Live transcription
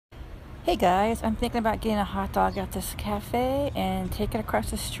Hey guys, I'm thinking about getting a hot dog at this cafe and take it across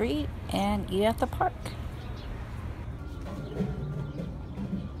the street and eat at the park.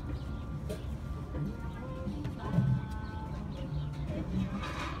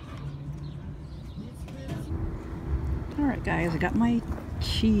 Alright guys, I got my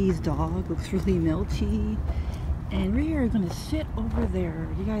cheese dog. Looks really melty. And we are going to sit over there.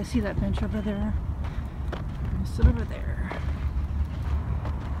 You guys see that bench over there? I'm going to sit over there.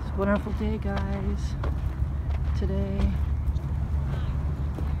 It's a wonderful day guys. Today.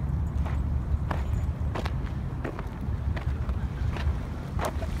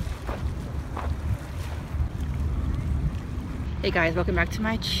 Hey guys, welcome back to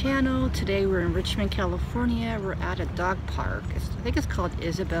my channel. Today we're in Richmond, California. We're at a dog park. I think it's called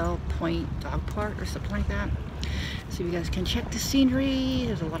Isabel Point Dog Park or something like that. So you guys can check the scenery.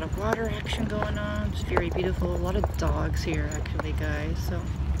 There's a lot of water action going on. It's very beautiful. A lot of dogs here actually guys. So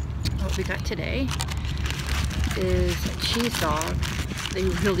what we got today is a cheese dog. They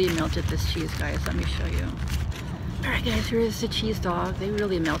really melted this cheese guys. Let me show you. Alright guys, here is the cheese dog. They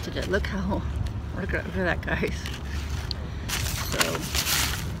really melted it. Look at that guys. So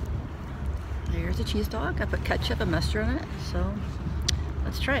here's a cheese dog. I put ketchup and mustard on it, so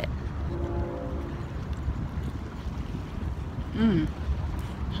let's try it.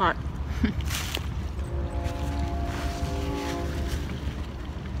 Hot.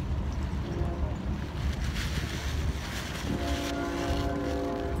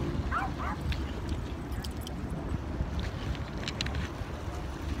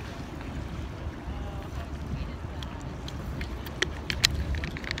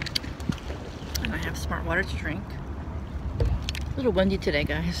 And I have smart water to drink. A little windy today,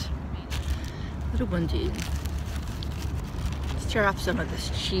 guys. A little windy. Let's tear off some of this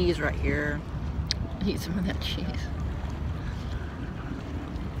cheese right here. Eat some of that cheese.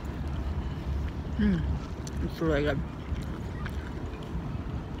 It's really good.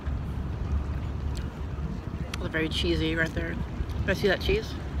 It's very cheesy right there. Can I see that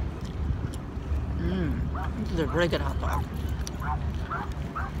cheese? This is a really good hot dog.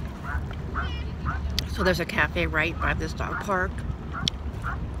 So there's a cafe right by this dog park.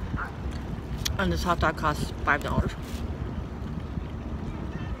 And this hot dog costs $5.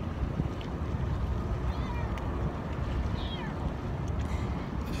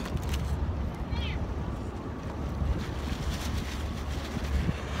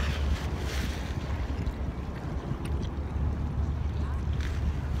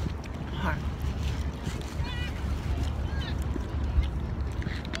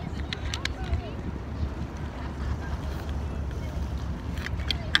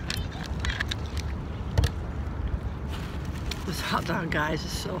 This hot dog, guys,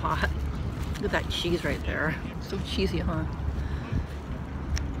 is so hot. Look at that cheese right there. So cheesy, huh?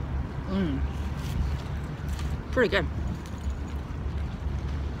 Pretty good.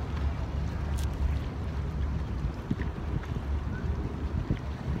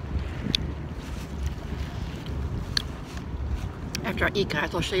 After I eat,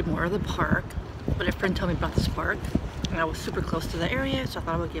 guys, I'll show you more of the park. But a friend told me about this park, and I was super close to the area, so I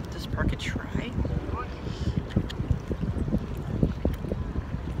thought I would give this park a try.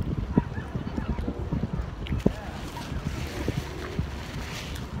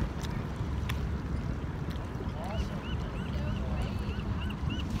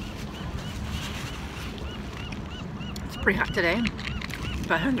 It's pretty hot today,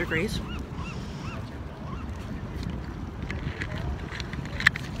 about 100 degrees.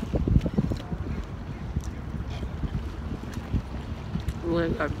 Really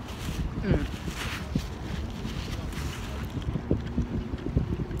good.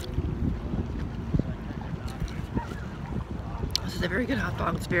 This is a very good hot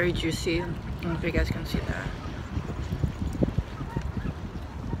dog. It's very juicy. I don't know if you guys can see that.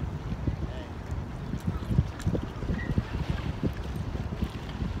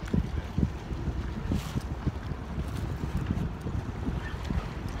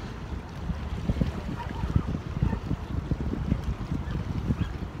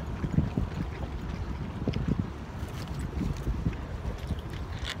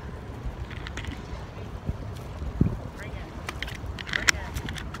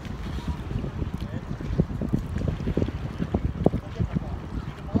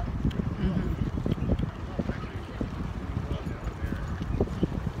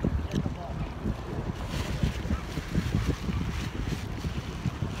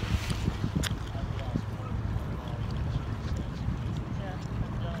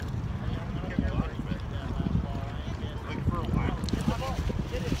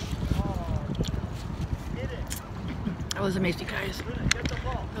 That was amazing, guys.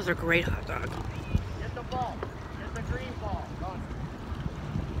 That Those are great hot dogs. Get the ball. Get the green ball. Get in.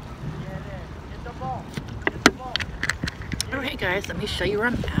 Get the ball. Get the ball. Alright guys, let me show you where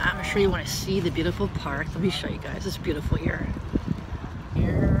I'm at. I'm sure you want to see the beautiful park. Let me show you guys. It's beautiful here.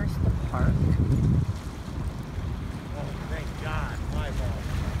 Here's the park. Oh, thank God. My ball.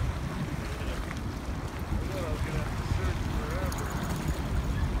 I was going to have to search forever.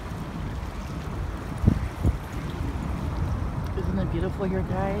 Isn't it beautiful here,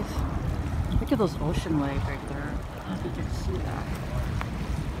 guys? Look at those ocean waves right there. I don't know if you can see that.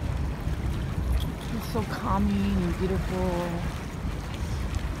 It's so calming and beautiful.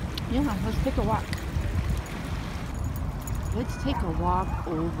 Yeah, let's take a walk. Let's take a walk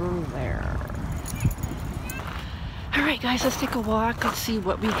over there. Alright guys, let's take a walk. Let's see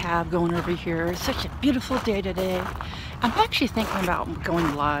what we have going over here. It's such a beautiful day today. I'm actually thinking about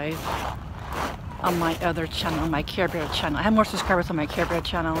going live on my other channel, my Care Bear channel. I have more subscribers on my Care Bear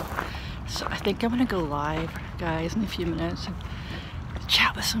channel. So I think I'm going to go live, guys, in a few minutes and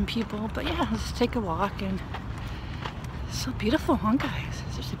chat with some people. But yeah, let's take a walk. And it's so beautiful, huh, guys?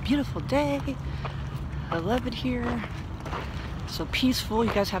 It's just a beautiful day. I love it here. So peaceful.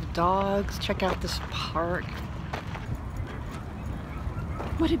 You guys have dogs. Check out this park.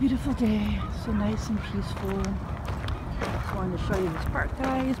 What a beautiful day. So nice and peaceful. Just wanted to show you this park,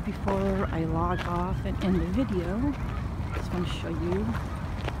 guys, before I log off and end the video. Just want to show you,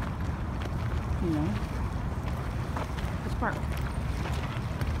 this park.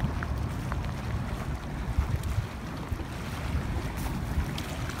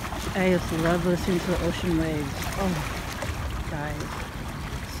 I just love listening to the ocean waves. Oh, guys,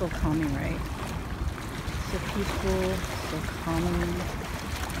 so calming, right? So peaceful, so calming.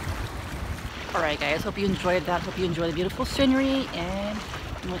 Alright guys, hope you enjoyed that. Hope you enjoyed the beautiful scenery, and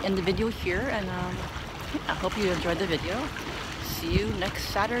I'm going to end the video here. And I hope you enjoyed the video. See you next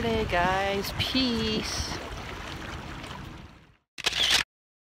Saturday, guys. Peace.